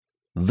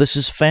This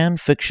is fan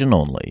fiction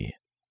only.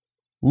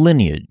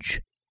 Lineage,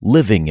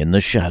 Living in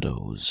the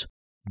Shadows,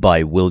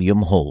 by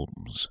William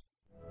Holmes.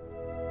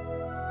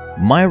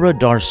 Myra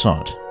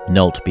d'Arsant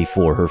knelt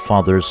before her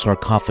father's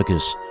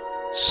sarcophagus,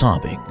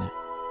 sobbing.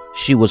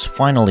 She was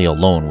finally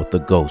alone with the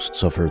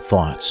ghosts of her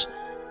thoughts.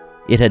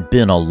 It had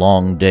been a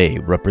long day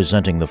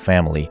representing the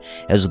family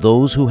as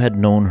those who had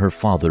known her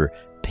father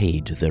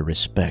paid their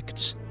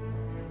respects.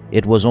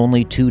 It was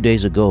only 2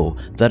 days ago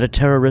that a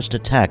terrorist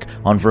attack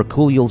on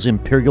Verkuliel's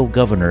imperial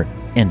governor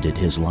ended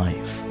his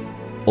life.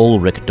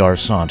 Ulrich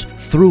d'Arsant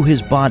threw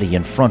his body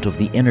in front of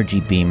the energy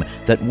beam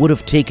that would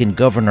have taken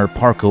Governor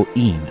Parco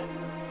Een.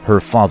 Her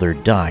father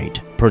died,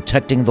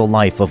 protecting the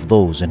life of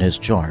those in his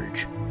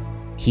charge.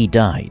 He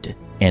died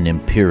an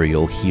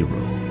imperial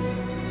hero.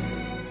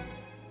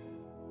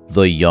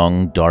 The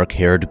young,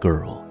 dark-haired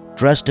girl,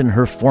 dressed in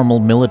her formal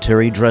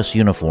military dress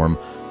uniform,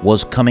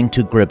 was coming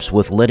to grips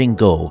with letting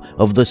go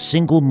of the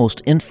single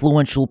most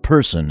influential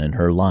person in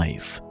her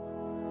life.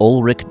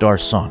 Ulrich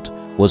d'Arsant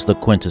was the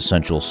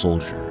quintessential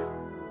soldier.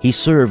 He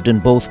served in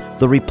both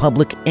the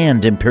Republic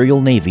and Imperial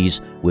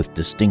navies with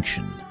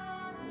distinction.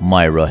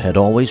 Myra had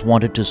always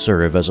wanted to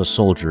serve as a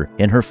soldier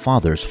in her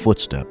father's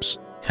footsteps.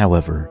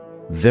 However,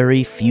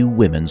 very few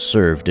women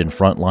served in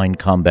frontline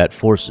combat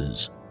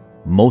forces.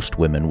 Most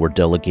women were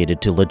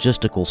delegated to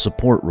logistical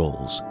support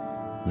roles.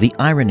 The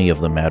irony of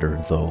the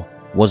matter, though,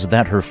 was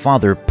that her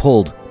father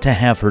pulled to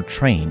have her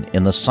train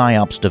in the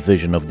PSYOPs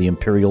division of the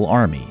Imperial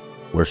Army,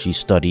 where she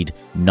studied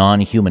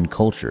non-human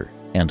culture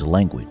and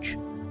language.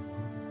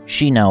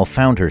 She now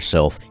found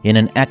herself in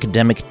an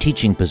academic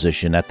teaching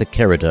position at the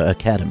Carida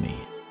Academy.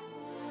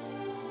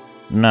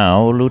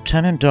 Now,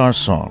 Lieutenant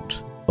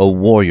d'Arsant, a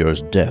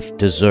warrior's death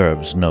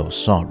deserves no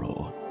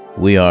sorrow.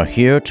 We are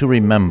here to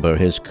remember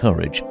his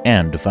courage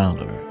and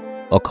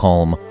valor. A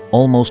calm,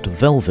 almost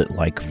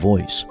velvet-like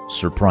voice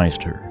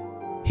surprised her.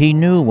 He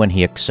knew when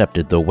he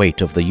accepted the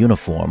weight of the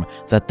uniform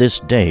that this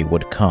day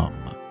would come.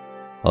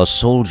 A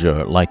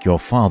soldier like your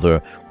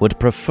father would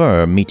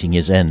prefer meeting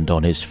his end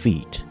on his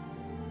feet.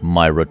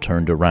 Myra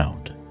turned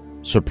around,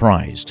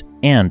 surprised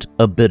and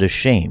a bit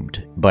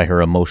ashamed by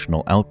her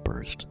emotional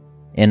outburst.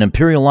 An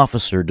Imperial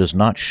officer does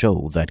not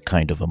show that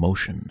kind of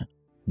emotion.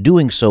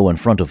 Doing so in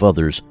front of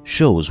others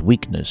shows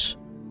weakness.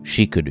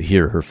 She could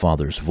hear her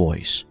father's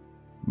voice.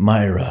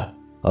 Myra,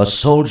 a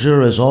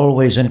soldier is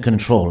always in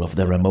control of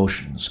their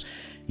emotions.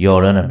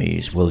 Your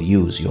enemies will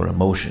use your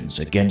emotions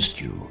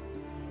against you.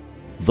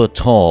 The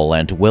tall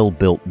and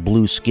well-built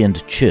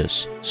blue-skinned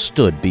Chiss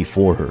stood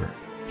before her,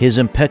 his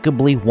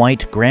impeccably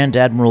white Grand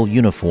Admiral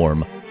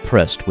uniform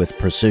pressed with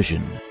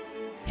precision.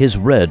 His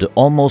red,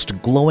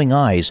 almost glowing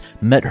eyes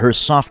met her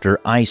softer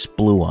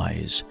ice-blue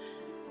eyes.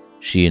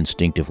 She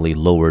instinctively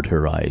lowered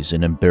her eyes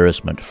in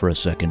embarrassment for a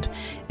second,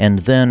 and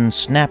then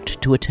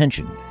snapped to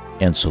attention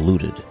and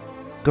saluted.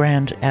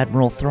 Grand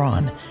Admiral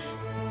Thrawn,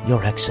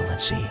 Your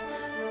Excellency.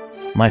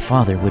 My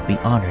father would be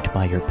honored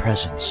by your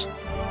presence.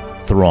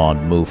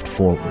 Thrawn moved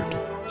forward,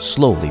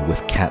 slowly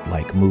with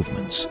cat-like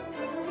movements.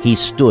 He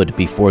stood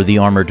before the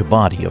armored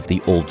body of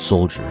the old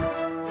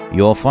soldier.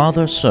 Your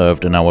father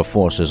served in our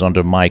forces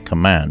under my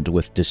command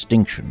with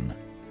distinction.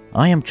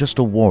 I am just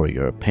a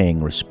warrior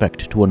paying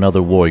respect to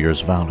another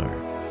warrior's valor.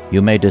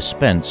 You may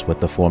dispense with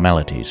the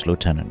formalities,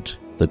 Lieutenant,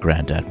 the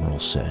Grand Admiral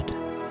said.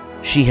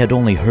 She had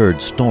only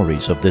heard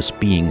stories of this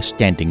being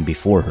standing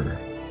before her.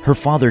 Her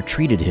father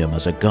treated him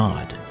as a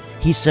god.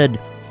 He said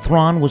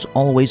Thrawn was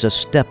always a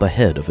step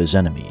ahead of his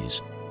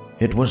enemies.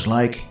 It was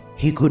like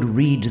he could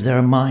read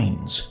their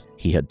minds,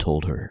 he had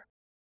told her.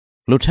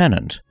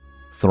 Lieutenant,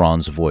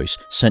 Thrawn's voice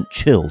sent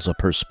chills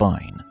up her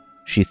spine.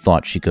 She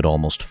thought she could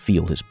almost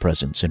feel his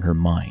presence in her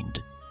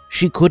mind.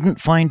 She couldn't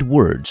find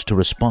words to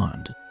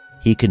respond.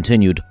 He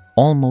continued,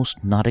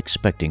 almost not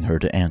expecting her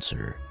to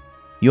answer.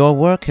 Your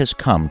work has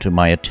come to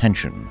my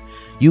attention.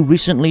 You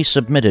recently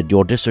submitted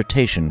your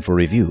dissertation for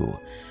review.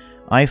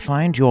 I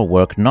find your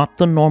work not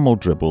the normal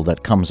dribble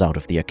that comes out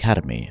of the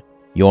Academy.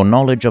 Your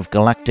knowledge of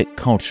galactic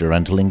culture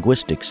and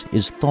linguistics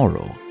is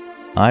thorough.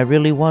 I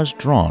really was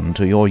drawn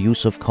to your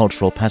use of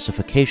cultural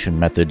pacification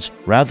methods,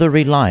 rather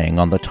relying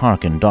on the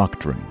Tarkin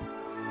doctrine.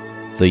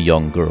 The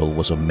young girl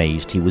was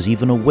amazed he was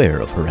even aware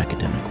of her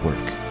academic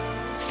work.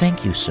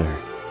 Thank you, sir.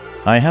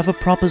 I have a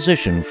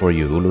proposition for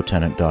you,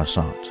 Lieutenant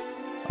d'Arsant.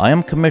 I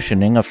am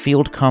commissioning a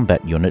field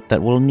combat unit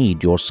that will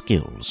need your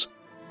skills.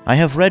 I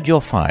have read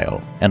your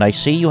file, and I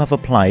see you have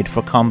applied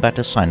for combat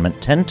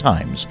assignment 10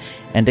 times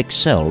and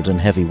excelled in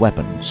heavy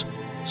weapons.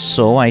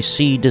 So I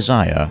see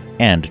desire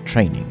and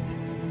training.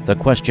 The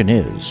question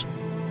is,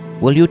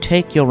 will you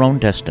take your own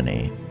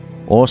destiny,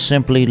 or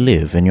simply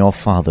live in your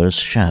father's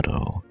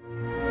shadow?